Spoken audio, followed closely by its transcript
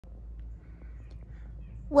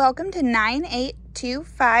Welcome to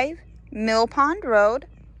 9825 Mill Pond Road,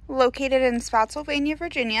 located in Spotsylvania,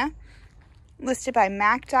 Virginia, listed by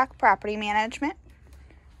MacDoc Property Management.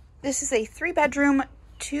 This is a 3-bedroom,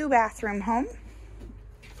 2-bathroom home.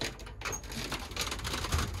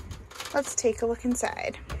 Let's take a look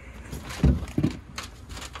inside.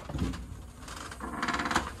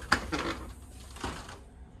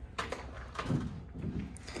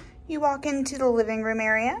 You walk into the living room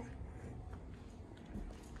area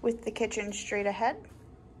with the kitchen straight ahead.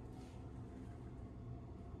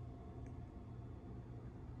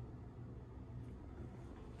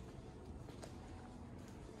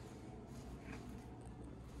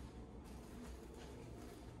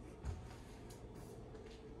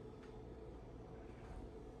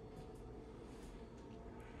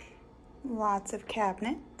 Lots of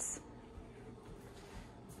cabinets.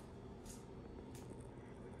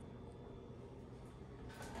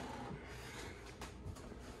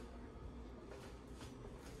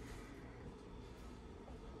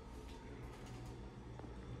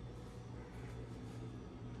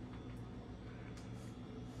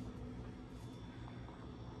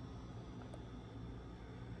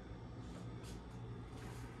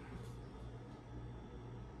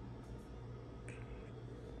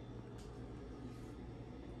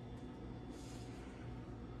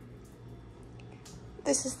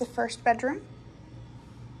 This is the first bedroom.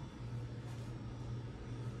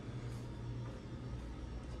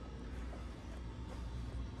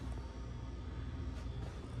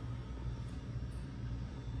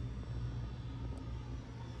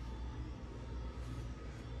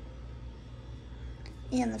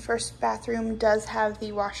 And the first bathroom does have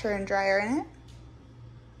the washer and dryer in it.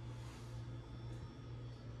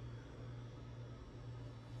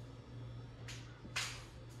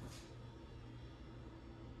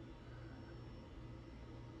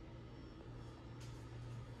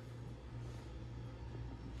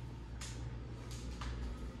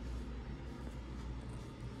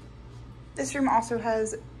 This room also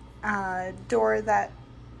has a door that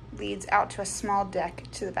leads out to a small deck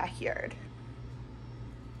to the backyard.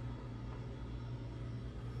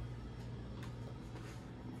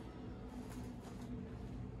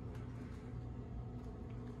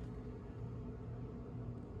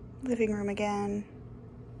 Living room again.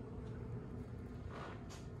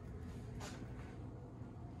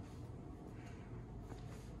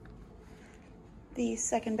 The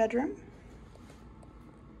second bedroom.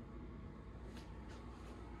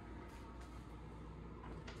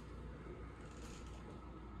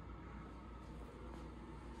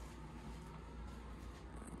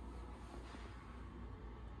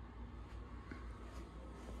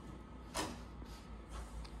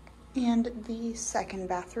 And the second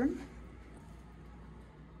bathroom.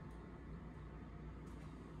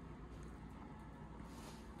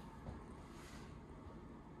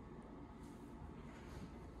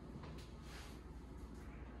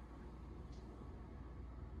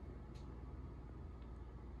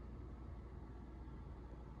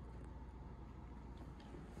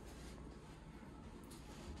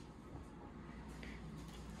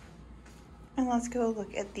 And let's go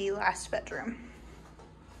look at the last bedroom.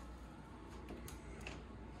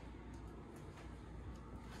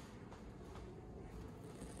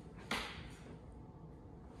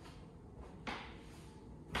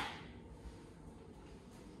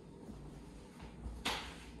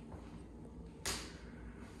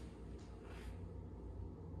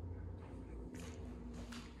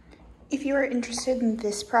 If you are interested in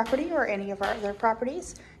this property or any of our other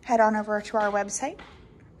properties, head on over to our website,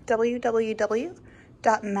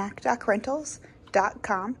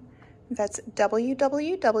 www.macdocrentals.com. That's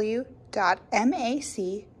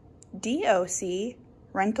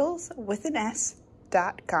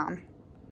www.macdocrentals.com.